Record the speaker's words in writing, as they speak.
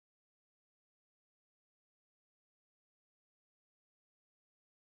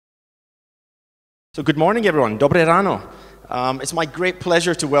So good morning, everyone. Dobre rano. It's my great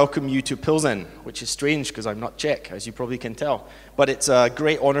pleasure to welcome you to Pilzen, which is strange because I'm not Czech, as you probably can tell. But it's a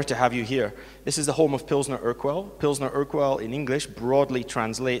great honor to have you here. This is the home of Pilsner Urquell. Pilsner Urquell in English broadly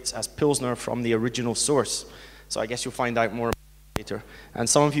translates as Pilsner from the original source. So I guess you'll find out more later. And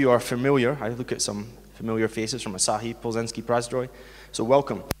some of you are familiar. I look at some familiar faces from Asahi, Pilzenski Prazdroj. So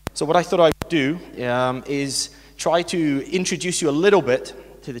welcome. So what I thought I would do is try to introduce you a little bit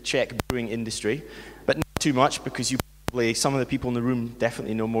to the Czech brewing industry, but not too much because some of the people in the room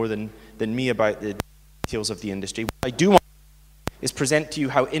definitely know more than me about the details of the industry. What I do want is present to you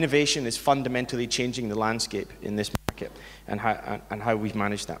how innovation is fundamentally changing the landscape in this market and how we've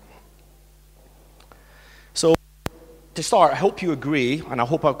managed that. So to start, I hope you agree, and I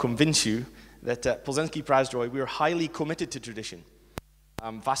hope I'll convince you, that at Pilzenski Prazdroj, we are highly committed to tradition.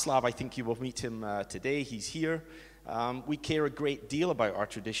 Václav, I think you will meet him today. He's here. We care a great deal about our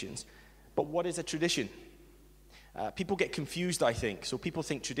traditions. But what is a tradition? People get confused, I think. So people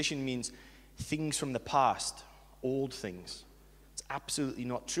think tradition means things from the past, old things. It's absolutely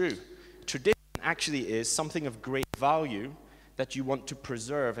not true. Tradition actually is something of great value that you want to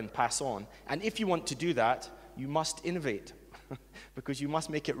preserve and pass on. And if you want to do that, you must innovate because you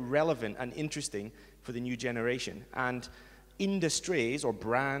must make it relevant and interesting for the new generation. And industries or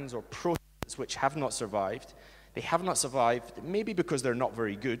brands or processes which have not survived, they have not survived maybe because they're not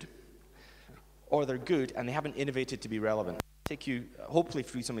very good, or they're good and they haven't innovated to be relevant. I'll take you hopefully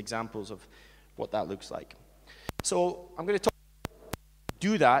through some examples of what that looks like. So I'm going to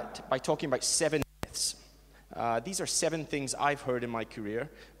do that by talking about 7 myths. These are 7 things I've heard in my career,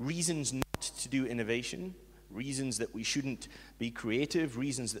 reasons not to do innovation, reasons that we shouldn't be creative,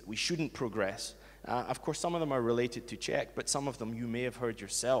 reasons that we shouldn't progress. Of course, some of them are related to Czech, but some of them you may have heard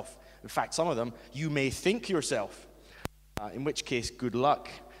yourself. In fact, some of them you may think yourself, in which case, good luck.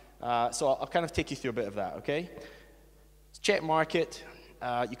 So I'll kind of take you through a bit of that, okay? Czech market,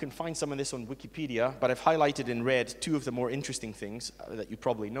 you can find some of this on Wikipedia, but I've highlighted in red 2 of the more interesting things that you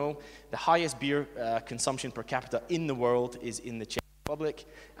probably know. The highest beer consumption per capita in the world is in the Czech Republic,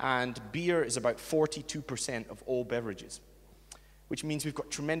 and beer is about 42% of all beverages, which means we've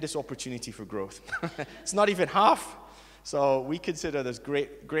got tremendous opportunity for growth. It's not even half. So we consider there's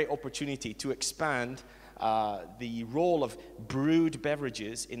great opportunity to expand the role of brewed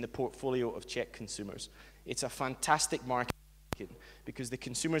beverages in the portfolio of Czech consumers. It's a fantastic market because the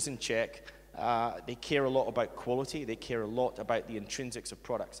consumers in Czech, they care a lot about quality. They care a lot about the intrinsics of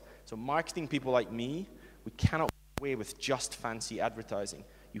products. So marketing people like me, we cannot get away with just fancy advertising.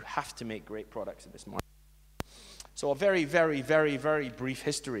 You have to make great products in this market. So a very, very, very, very brief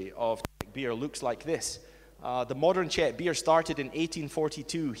history of Czech beer looks like this. The modern Czech beer started in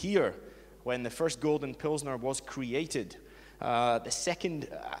 1842 here, when the first golden Pilsner was created. The second,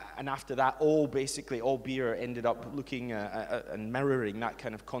 and after that, all beer ended up looking and mirroring that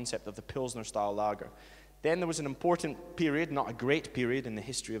kind of concept of the Pilsner-style lager. Then there was an important period, not a great period in the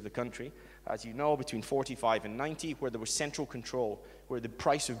history of the country, as you know, between 45 and 90, where there was central control, where the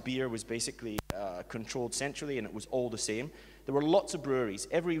price of beer was basically controlled centrally and it was all the same. There were lots of breweries.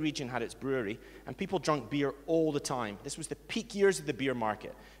 Every region had its brewery, and people drank beer all the time. This was the peak years of the beer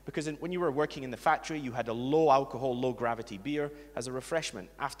market, because when you were working in the factory, you had a low-alcohol, low-gravity beer as a refreshment.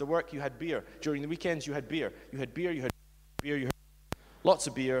 After work, you had beer. During the weekends, you had beer. You had beer, you had beer, you had lots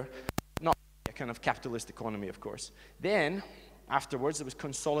of beer. Not a kind of capitalist economy, of course. Then, afterwards, there was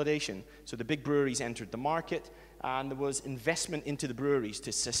consolidation. So the big breweries entered the market, and there was investment into the breweries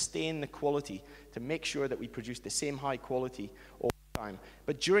to sustain the quality, to make sure that we produced the same high quality all the time.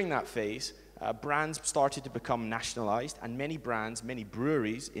 But during that phase, brands started to become nationalized, and many brands, many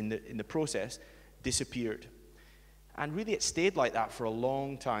breweries in the process disappeared. And really it stayed like that for a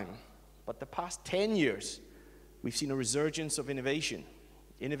long time. But the past 10 years, we've seen a resurgence of innovation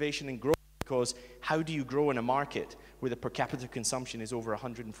and growth, because how do you grow in a market where the per capita consumption is over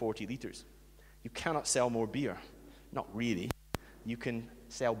 140 liters? You cannot sell more beer. Not really. You can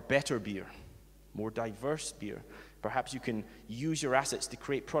sell better beer, more diverse beer. Perhaps you can use your assets to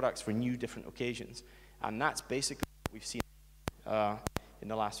create products for new, different occasions. And that's basically what we've seen in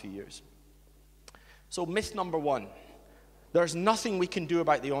the last few years. So myth number 1, there's nothing we can do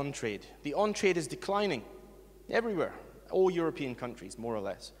about the on-trade. The on-trade is declining everywhere, all European countries, more or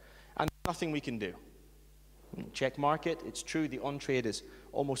less. And nothing we can do. In the Czech market, it's true, the on-trade is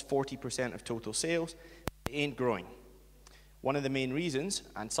almost 40% of total sales. It ain't growing. One of the main reasons,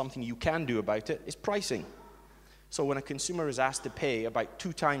 and something you can do about it, is pricing. So when a consumer is asked to pay about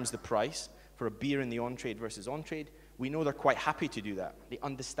 2 times the price for a beer in the on-trade versus on-trade, we know they're quite happy to do that. They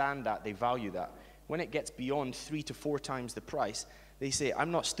understand that, they value that. When it gets beyond 3 to 4 times the price, they say,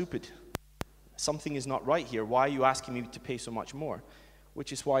 I'm not stupid. Something is not right here. Why are you asking me to pay so much more?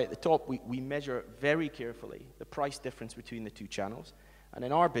 Which is why at the top we measure very carefully the price difference between the two channels. And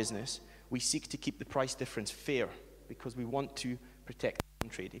in our business, we seek to keep the price difference fair because we want to protect the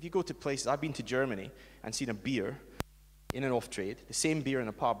on-trade. If you go to places, I've been to Germany and seen a beer in an off-trade, the same beer in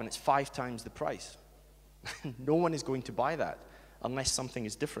a pub, and it's 5 times the price. No one is going to buy that unless something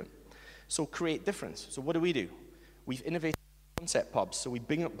is different. So create difference. So what do? We've innovated concept pubs. So we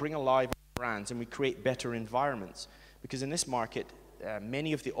bring alive our brands and we create better environments. Because in this market,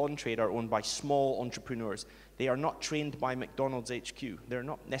 many of the on-trade are owned by small entrepreneurs. They are not trained by McDonald's HQ. They're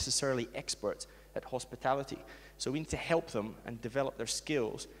not necessarily experts at hospitality. So we need to help them and develop their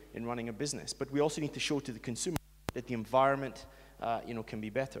skills in running a business. But we also need to show to the consumer that the environment can be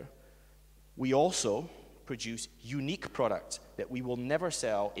better. We also produce unique products that we will never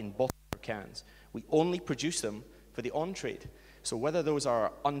sell in bottles or cans. We only produce them for the on-trade. So whether those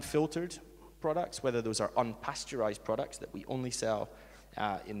are unfiltered products, whether those are unpasteurized products that we only sell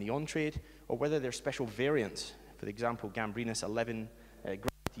in the on-trade, or whether they're special variants, for example, Gambrinus 11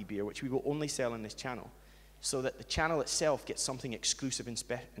 gravity beer, which we will only sell in this channel, so that the channel itself gets something exclusive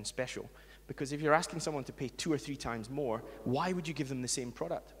and special. Because if you're asking someone to pay 2 or 3 times more, why would you give them the same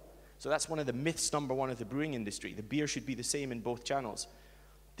product? So that's one of the myths, number one, of the brewing industry. The beer should be the same in both channels,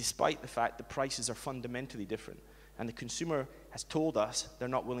 despite the fact the prices are fundamentally different. And the consumer has told us they're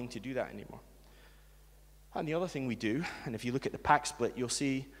not willing to do that anymore. And the other thing we do, and if you look at the pack split, you'll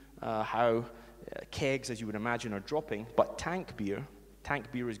see how kegs, as you would imagine, are dropping, but tank beer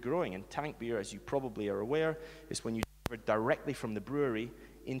is growing. And tank beer, as you probably are aware, is when you deliver directly from the brewery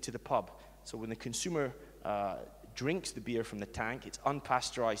into the pub. So when the consumer drinks the beer from the tank, it's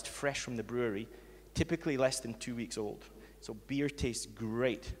unpasteurized, fresh from the brewery, typically less than 2 weeks old. So beer tastes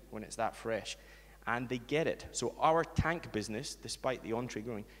great when it's that fresh. And they get it. So our tank business, despite the entree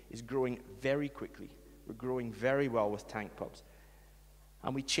growing, is growing very quickly. We're growing very well with tank pubs.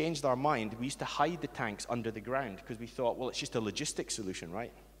 And we changed our mind. We used to hide the tanks under the ground because we thought, well, it's just a logistics solution,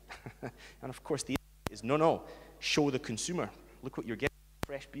 right? And of course, the answer is no, show the consumer. Look what you're getting,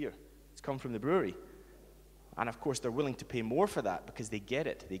 fresh beer. It's come from the brewery. And of course, they're willing to pay more for that because they get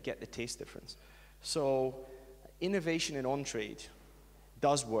it. They get the taste difference. So innovation in on-trade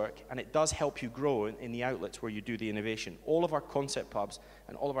does work, and it does help you grow in the outlets where you do the innovation. All of our concept pubs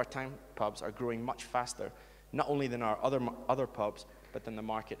and all of our tank pubs are growing much faster, not only than our other pubs, but than the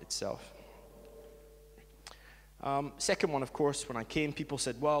market itself. Second one, of course, when I came, people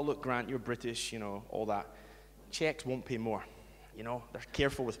said, well, look, Grant, you're British, all that. Czechs won't pay more. They're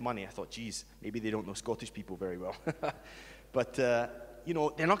careful with money. I thought, geez, maybe they don't know Scottish people very well. But, they're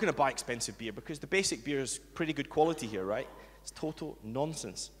not going to buy expensive beer because the basic beer is pretty good quality here, right? It's total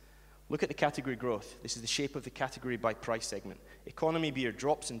nonsense. Look at the category growth. This is the shape of the category by price segment. Economy beer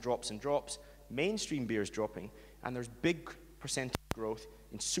drops and drops and drops. Mainstream beer is dropping. And there's big percentage growth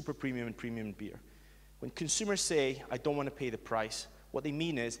in super premium and premium beer. When consumers say, I don't want to pay the price, what they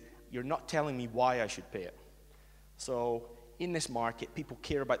mean is, you're not telling me why I should pay it. So in this market, people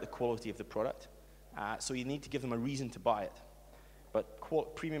care about the quality of the product. So you need to give them a reason to buy it. But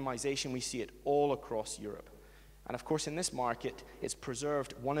premiumization, we see it all across Europe. And of course, in this market, it's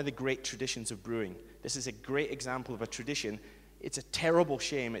preserved one of the great traditions of brewing. This is a great example of a tradition. It's a terrible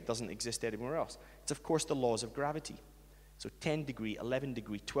shame it doesn't exist anywhere else. It's, of course, the laws of gravity. So 10 degree, 11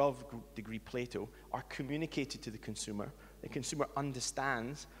 degree, 12 degree Plato are communicated to the consumer. The consumer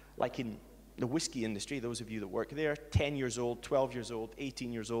understands, like in the whiskey industry, those of you that work there, 10 years old, 12 years old,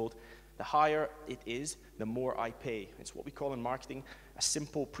 18 years old, the higher it is, the more I pay. It's what we call in marketing a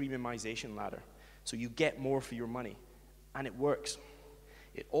simple premiumization ladder. So you get more for your money, and it works.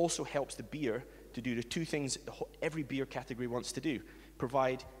 It also helps the beer to do the two things every beer category wants to do: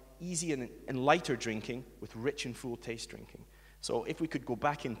 provide easy and lighter drinking with rich and full taste drinking. So if we could go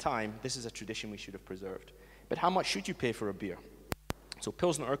back in time, this is a tradition we should have preserved. But how much should you pay for a beer? So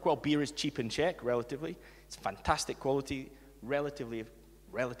Pilsen Urquell, beer is cheap in Czech, relatively. It's fantastic quality, relatively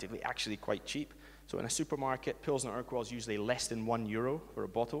actually quite cheap. So in a supermarket, Pilsen Urquell is usually less than €1 for a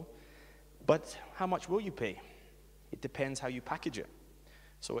bottle. But how much will you pay? It depends how you package it.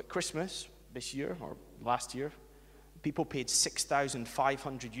 So at Christmas this year, or last year, people paid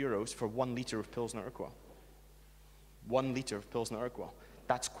 €6,500 for 1 litre of Pilsner Urquell. 1 litre of Pilsner Urquell.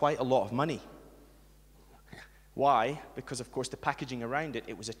 That's quite a lot of money. Why? Because, of course, the packaging around it,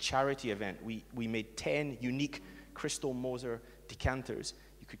 it was a charity event. We made 10 unique Crystal Moser decanters.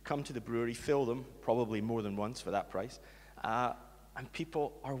 You could come to the brewery, fill them, probably more than once for that price, and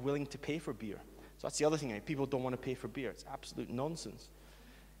people are willing to pay for beer. So that's the other thing. People don't want to pay for beer. It's absolute nonsense.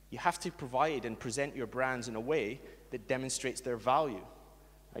 You have to provide and present your brands in a way that demonstrates their value.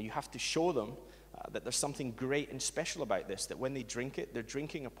 You have to show them that there's something great and special about this, that when they drink it, they're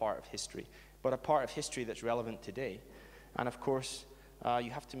drinking a part of history, but a part of history that's relevant today. And of course,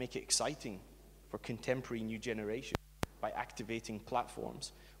 you have to make it exciting for contemporary new generation by activating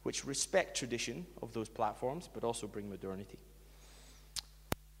platforms which respect tradition of those platforms, but also bring modernity.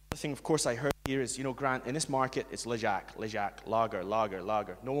 The thing, of course, I heard here is, you know, Grant, in this market, it's Lejac, lager, lager,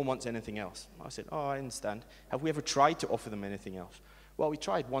 lager. No one wants anything else. I said, oh, I understand. Have we ever tried to offer them anything else? Well, we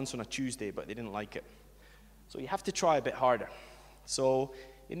tried once on a Tuesday, but they didn't like it. So you have to try a bit harder. So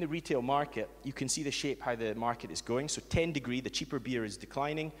in the retail market, you can see the shape how the market is going. So 10 degree, the cheaper beer is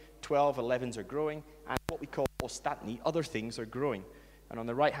declining. 12, 11s are growing. And what we call ostatní, other things are growing. And on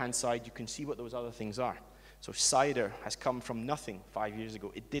the right-hand side, you can see what those other things are. So cider has come from nothing 5 years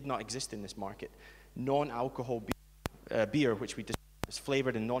ago. It did not exist in this market. Non-alcohol beer, which we describe as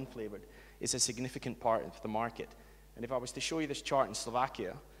flavored and non-flavored, is a significant part of the market. And if I was to show you this chart in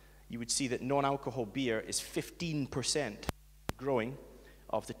Slovakia, you would see that non-alcohol beer is 15% growing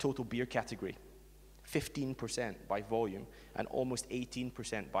of the total beer category. 15% by volume and almost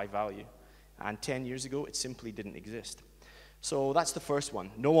 18% by value. And 10 years ago, it simply didn't exist. So that's the first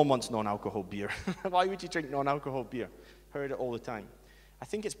one. No one wants non-alcohol beer. Why would you drink non-alcohol beer? Heard it all the time. I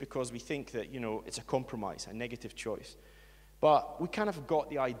think it's because we think that, you know, it's a compromise, a negative choice. But we kind of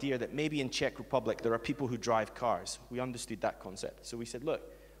got the idea that maybe in Czech Republic there are people who drive cars. We understood that concept. So we said, look,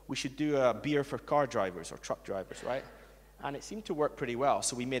 we should do a beer for car drivers or truck drivers, right? And it seemed to work pretty well.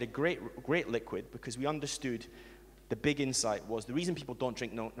 So we made a great liquid because we understood the big insight was the reason people don't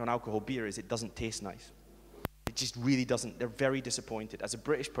drink non-alcohol beer is it doesn't taste nice. It just really doesn't. They're very disappointed. As a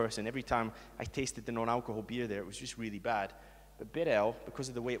British person, every time I tasted the non-alcohol beer there, it was just really bad. But Birell, because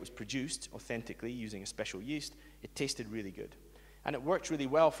of the way it was produced authentically using a special yeast, it tasted really good. And it worked really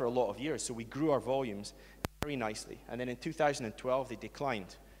well for a lot of years, so we grew our volumes very nicely. And then in 2012, they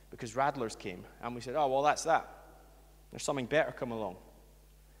declined because Radlers came. And we said, oh, well, that's that. There's something better come along.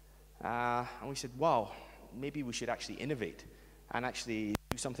 And we said, wow, maybe we should actually innovate and actually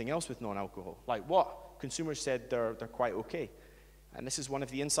do something else with non-alcohol. Like what? Consumers said they're quite okay. And this is one of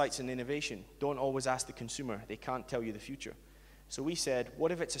the insights in innovation. Don't always ask the consumer. They can't tell you the future. So we said,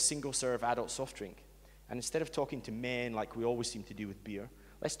 what if it's a single-serve adult soft drink? And instead of talking to men like we always seem to do with beer,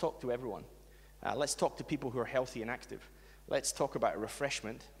 let's talk to everyone. Let's talk to people who are healthy and active. Let's talk about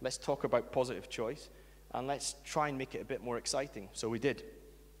refreshment. Let's talk about positive choice. And let's try and make it a bit more exciting. So we did.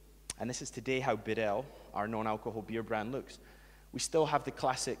 And this is today how Birell, our non-alcohol beer brand, looks. We still have the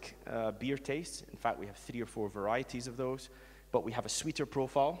classic beer taste. In fact, we have 3 or 4 varieties of those. But we have a sweeter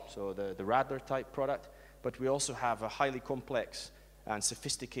profile, so the Radler type product. But we also have a highly complex and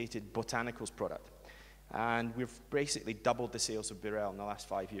sophisticated botanicals product. And we've basically doubled the sales of Birell in the last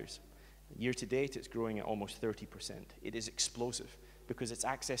 5 years. Year to date, it's growing at almost 30%. It is explosive because it's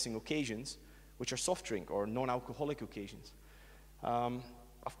accessing occasions which are soft drink or non-alcoholic occasions. Of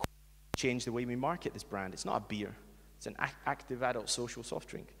course, change the way we market this brand. It's not a beer. It's an active adult social soft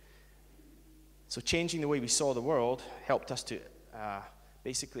drink. So changing the way we saw the world helped us to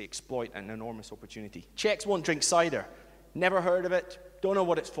basically exploit an enormous opportunity. Czechs won't drink cider. Never heard of it. Don't know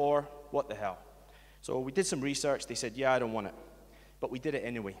what it's for. What the hell? So we did some research. They said, yeah, I don't want it. But we did it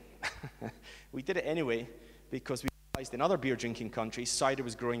anyway. We did it anyway because we realized in other beer drinking countries, cider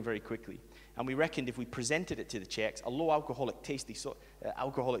was growing very quickly. And we reckoned if we presented it to the Czechs, a low alcoholic, tasty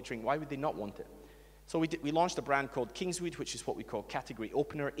alcoholic drink, why would they not want it? So we launched a brand called Kingswood, which is what we call category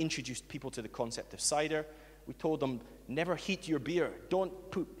opener, introduced people to the concept of cider. We told them, never heat your beer.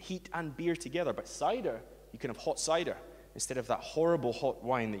 Don't put heat and beer together. But cider, you can have hot cider instead of that horrible hot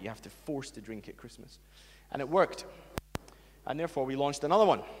wine that you have to force to drink at Christmas. And it worked. And therefore, we launched another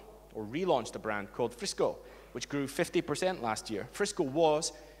one, or relaunched a brand called Frisco, which grew 50% last year. Frisco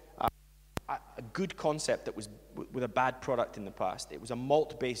was a good concept that was with a bad product in the past. It was a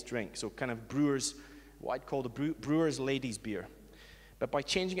malt-based drink, so kind of brewers, what I'd call the brewer's ladies beer. But by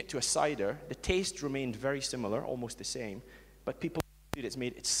changing it to a cider, the taste remained very similar, almost the same, but people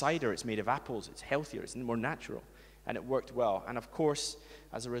understood it's cider, it's made of apples, it's healthier, it's more natural, and it worked well. And of course,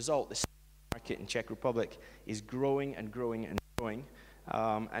 as a result, the market in Czech Republic is growing and growing and growing,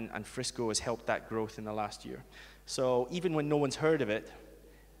 and Frisco has helped that growth in the last year. So even when no one's heard of it,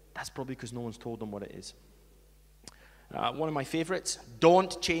 that's probably because no one's told them what it is. One of my favorites,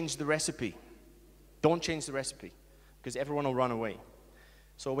 don't change the recipe. Don't change the recipe, because everyone will run away.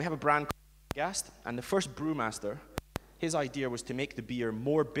 So we have a brand called Gast, and the first brewmaster, his idea was to make the beer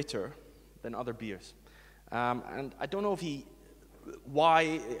more bitter than other beers. And I don't know if he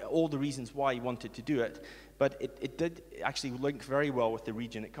why, all the reasons why he wanted to do it, but it did actually link very well with the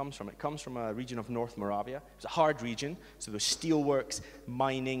region it comes from. It comes from a region of North Moravia. It's a hard region, so there's steelworks,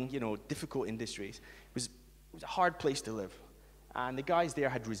 mining, you know, difficult industries. It was a hard place to live. And the guys there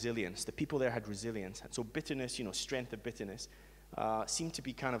had resilience. The people there had resilience. And so bitterness, you know, strength of bitterness, seemed to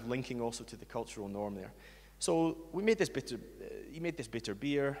be kind of linking also to the cultural norm there. So we made this he made this bitter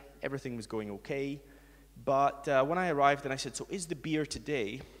beer. Everything was going okay. But when I arrived and I said, so is the beer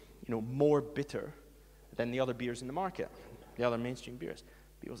today, you know, more bitter than the other beers in the market, the other mainstream beers?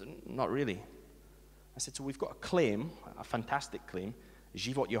 People said, not really. I said, so we've got a claim, a fantastic claim,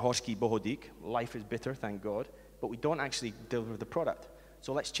 Život je hořký bohodík, life is bitter, thank God, but we don't actually deliver the product.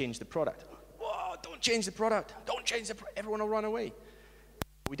 So let's change the product. Whoa, don't change the product. Don't change the product. Everyone will run away.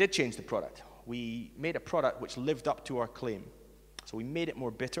 We did change the product. We made a product which lived up to our claim. So we made it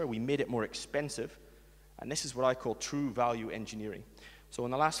more bitter, we made it more expensive, and this is what I call true value engineering. So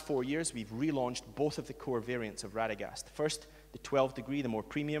in the last 4 years, we've relaunched both of the core variants of Radagast. First, the 12 degree, the more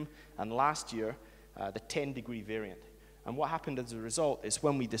premium, and last year, the 10 degree variant. And what happened as a result is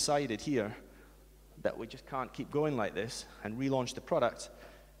when we decided here that we just can't keep going like this and relaunch the product,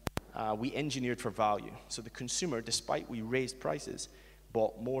 we engineered for value. So the consumer, despite we raised prices,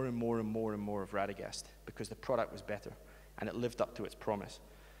 bought more and more and more and more of Radagast because the product was better and it lived up to its promise.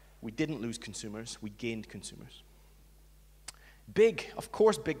 We didn't lose consumers, we gained consumers. Big, of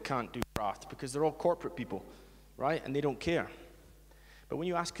course Big can't do craft because they're all corporate people, right? And they don't care. But when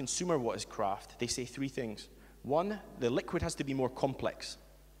you ask consumer what is craft, they say 3 things. 1, the liquid has to be more complex,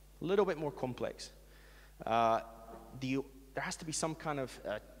 a little bit more complex. There has to be some kind of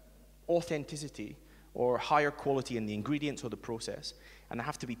authenticity or higher quality in the ingredients or the process, and there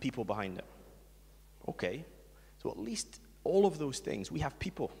have to be people behind it. Okay, so at least all of those things, we have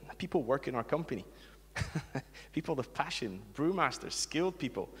people work in our company. People with passion, brewmasters, skilled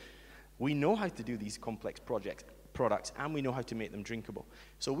people. We know how to do these complex products, and we know how to make them drinkable.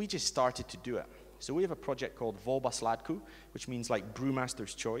 So we just started to do it. So we have a project called Volba Sladku, which means like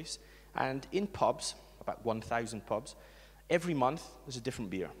brewmaster's choice. And in pubs, about 1,000 pubs, every month there's a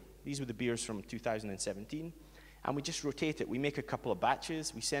different beer. These were the beers from 2017. And we just rotate it. We make a couple of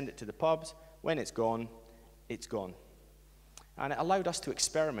batches, we send it to the pubs. When it's gone, it's gone. And it allowed us to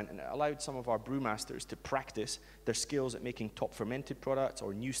experiment, and it allowed some of our brewmasters to practice their skills at making top fermented products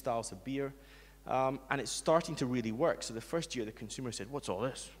or new styles of beer. And it's starting to really work. So the first year, the consumer said, what's all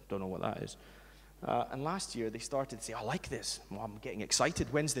this? Don't know what that is. And last year, they started to say, I like this. Well, I'm getting excited.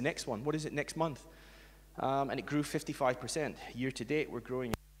 When's the next one? What is it next month? And it grew 55%. Year to date, we're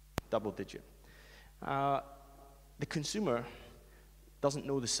growing double digit. The consumer doesn't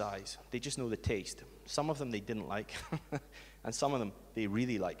know the size. They just know the taste. Some of them they didn't like, and some of them they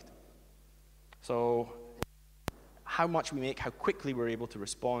really liked. So how much we make, how quickly we're able to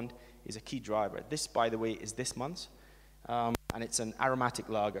respond is a key driver. This, by the way, is this month's, and it's an aromatic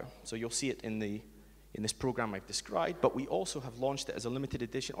lager. So you'll see it in this program I've described, but we also have launched it as a limited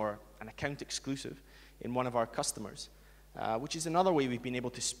edition or an account exclusive in one of our customers, which is another way we've been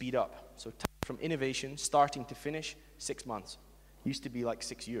able to speed up. So from innovation, starting to finish, 6 months. Used to be like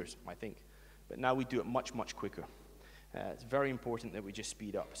 6 years, I think. But now we do it much, much quicker. It's very important that we just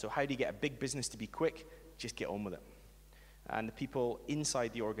speed up. So how do you get a big business to be quick? Just get on with it. And the people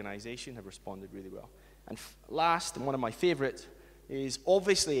inside the organization have responded really well. And last, and one of my favorites, is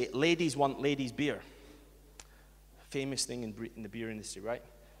obviously ladies want ladies' beer. Famous thing in the beer industry, right?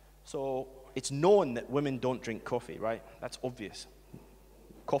 So it's known that women don't drink coffee, right? That's obvious.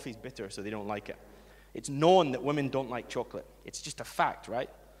 Coffee's bitter, so they don't like it. It's known that women don't like chocolate. It's just a fact, right?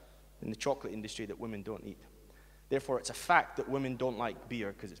 In the chocolate industry that women don't eat. Therefore, it's a fact that women don't like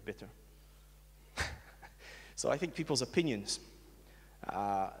beer because it's bitter. So I think people's opinions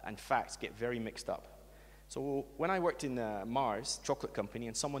and facts get very mixed up. So when I worked in Mars chocolate company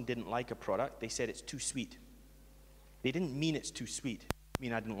and someone didn't like a product, they said it's too sweet. They didn't mean it's too sweet. They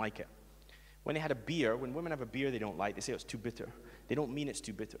mean I didn't like it. When they had a beer, when women have a beer they don't like, they say it's too bitter. They don't mean it's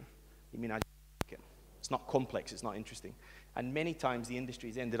too bitter. They mean I don't like it. It's not complex, it's not interesting. And many times the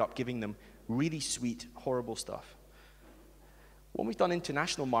industry's ended up giving them really sweet, horrible stuff. When we've done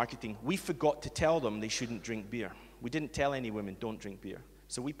international marketing, we forgot to tell them they shouldn't drink beer. We didn't tell any women, don't drink beer.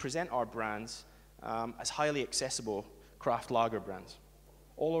 So we present our brands as highly accessible craft lager brands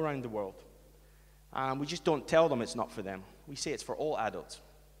all around the world. We just don't tell them it's not for them. We say it's for all adults.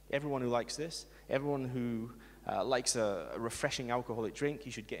 Everyone who likes this, everyone who likes a refreshing alcoholic drink,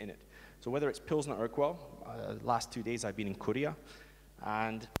 you should get in it. So whether it's Pilzen or Urquell, last 2 days I've been in Korea,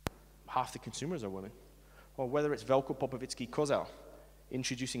 and half the consumers are women. Or whether it's Velko Popovický Kozel,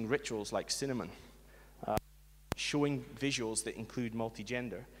 introducing rituals like cinnamon, showing visuals that include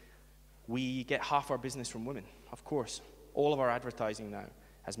multi-gender, we get half our business from women, of course. All of our advertising now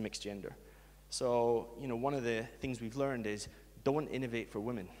has mixed gender. So, you know, one of the things we've learned is don't innovate for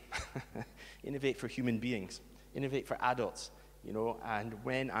women. Innovate for human beings. Innovate for adults, you know, and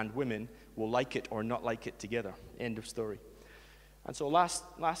men and women will like it or not like it together. End of story. And so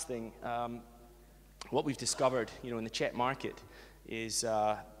last thing, what we've discovered, you know, in the Czech market is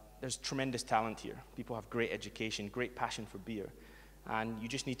there's tremendous talent here. People have great education, great passion for beer, and you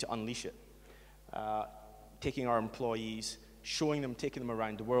just need to unleash it. Taking our employees, showing them, taking them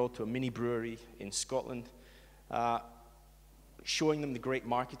around the world to a mini brewery in Scotland, showing them the great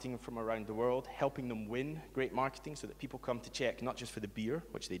marketing from around the world, helping them win great marketing so that people come to Czech, not just for the beer,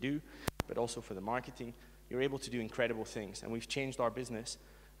 which they do, but also for the marketing. You're able to do incredible things. And we've changed our business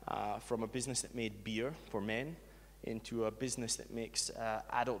from a business that made beer for men into a business that makes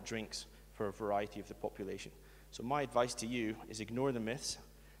adult drinks for a variety of the population. So my advice to you is ignore the myths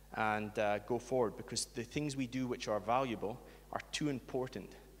and go forward, because the things we do which are valuable are too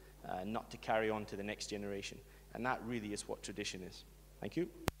important not to carry on to the next generation. And that really is what tradition is. Thank you.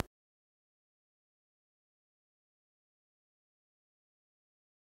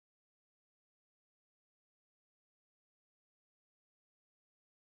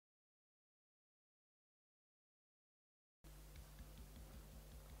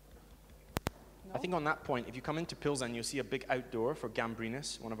 I think on that point, if you come into Pilzen, you'll see a big outdoor for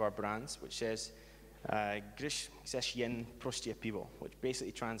Gambrinus, one of our brands, which says, Gryś chcesz jen proste pivo, which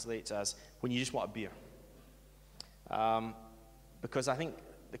basically translates as, when you just want a beer. Because I think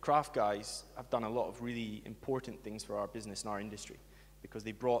the craft guys have done a lot of really important things for our business and our industry, because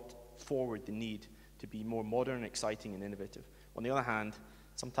they brought forward the need to be more modern, exciting, and innovative. On the other hand,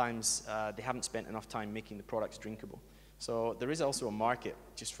 sometimes they haven't spent enough time making the products drinkable. So there is also a market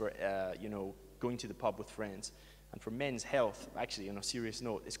just for, you know, going to the pub with friends. And for men's health, actually, on a serious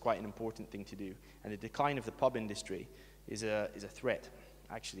note, it's quite an important thing to do. And the decline of the pub industry is a threat,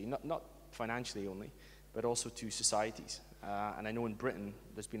 actually, not financially only, but also to societies. And I know in Britain,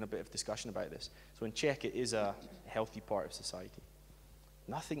 there's been a bit of discussion about this. So in Czech, it is a healthy part of society.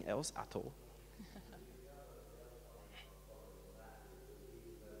 Nothing else at all.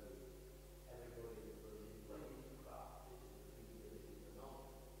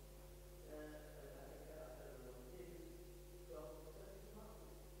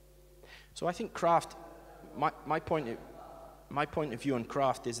 So I think craft, my point of view on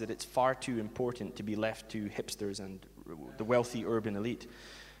craft is that it's far too important to be left to hipsters and the wealthy urban elite.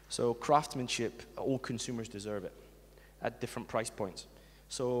 So craftsmanship, all consumers deserve it at different price points.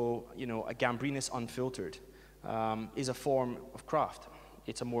 So, you know, a Gambrinus unfiltered is a form of craft.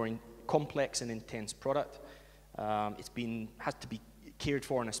 It's a more complex and intense product. Has to be cared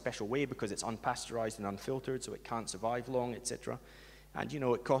for in a special way because it's unpasteurized and unfiltered, so it can't survive long, etc. And, you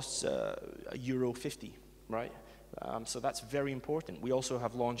know, it costs €1.50, right? So that's very important. We also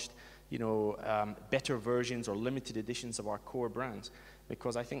have launched, you know, better versions or limited editions of our core brands,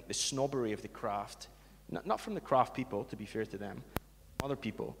 because I think the snobbery of the craft, not from the craft people, to be fair to them, other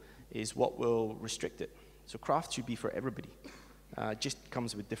people, is what will restrict it. So craft should be for everybody. Just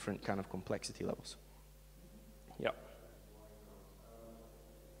comes with different kind of complexity levels. Yeah.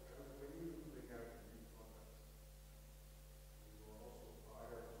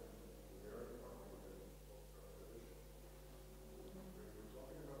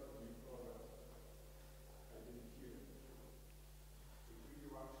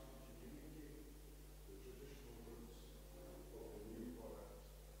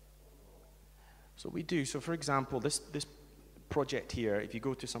 So we do. So for example, this project here, if you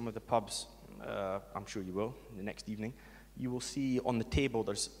go to some of the pubs, I'm sure you will, the next evening, you will see on the table,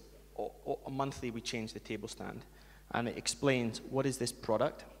 there's monthly we change the table stand, and it explains what is this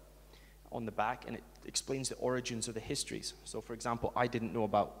product on the back, and it explains the origins of the histories. So for example, I didn't know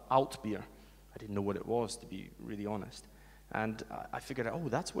about alt beer. I didn't know what it was, to be really honest. And I figured out, oh,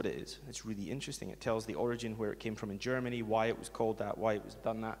 that's what it is. It's really interesting. It tells the origin, where it came from in Germany, why it was called that, why it was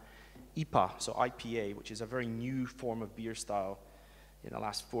done that. IPA, so IPA, which is a very new form of beer style in the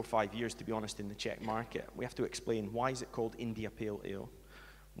last 4 or 5 years, to be honest, in the Czech market. We have to explain, why is it called India Pale Ale?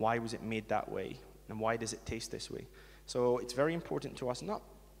 Why was it made that way? And why does it taste this way? So it's very important to us, not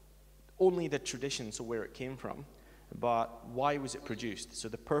only the tradition, so where it came from, but why was it produced? So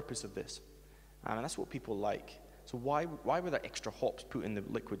the purpose of this. And that's what people like. So why were there extra hops put in the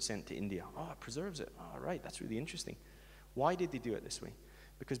liquid sent to India? Oh, it preserves it. Oh, right, that's really interesting. Why did they do it this way?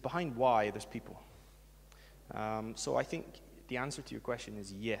 Because behind why, there's people. So I think the answer to your question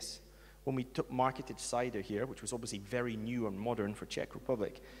is yes. When we took marketed cider here, which was obviously very new and modern for Czech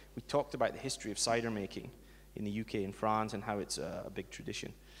Republic, we talked about the history of cider making in the UK and France, and how it's a big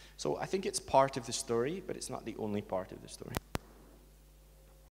tradition. So I think it's part of the story, but it's not the only part of the story.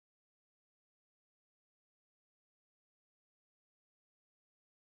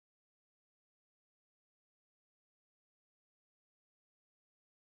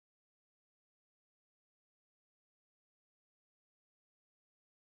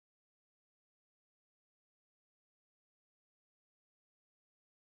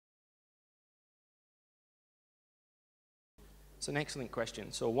 It's an excellent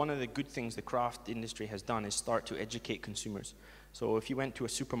question. So one of the good things the craft industry has done is start to educate consumers. So if you went to a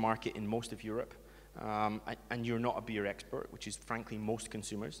supermarket in most of Europe, and you're not a beer expert, which is frankly most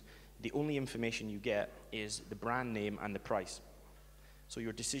consumers, the only information you get is the brand name and the price. So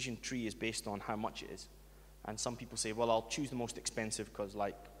your decision tree is based on how much it is. And some people say, well, I'll choose the most expensive because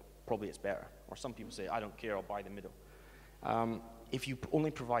like, probably it's better. Or some people say, I don't care, I'll buy the middle. If you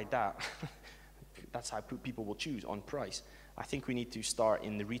only provide that, that's how people will choose on price. I think we need to start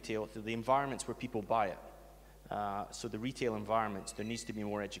in the retail, the environments where people buy it. So the retail environments, there needs to be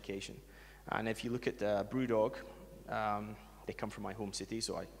more education. And if you look at Brewdog, they come from my home city,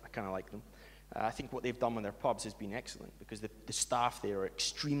 so I kind of like them. I think what they've done with their pubs has been excellent because the staff there are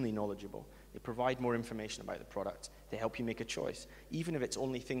extremely knowledgeable. They provide more information about the product. They help you make a choice. Even if it's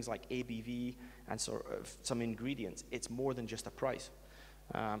only things like ABV and sort of some ingredients, it's more than just a price.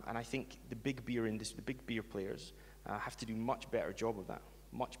 And I think the big beer industry, the big beer players have to do much better job of that,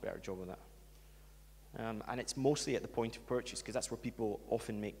 much better job of that. And it's mostly at the point of purchase because that's where people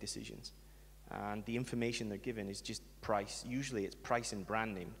often make decisions. And the information they're given is just price. Usually it's price and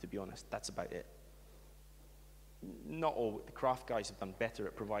brand name, to be honest. That's about it. Not all, the craft guys have done better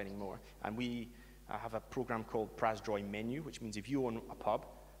at providing more. And we have a program called Prazdroj Menu, which means if you own a pub,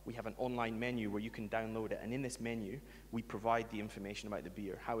 we have an online menu where you can download it. And in this menu, we provide the information about the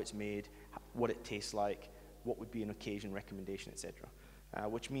beer, how it's made, what it tastes like, what would be an occasion recommendation, etc.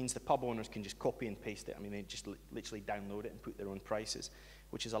 Which means the pub owners can just copy and paste it. I mean, they just literally download it and put their own prices,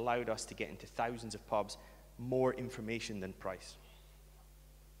 which has allowed us to get into thousands of pubs, more information than price.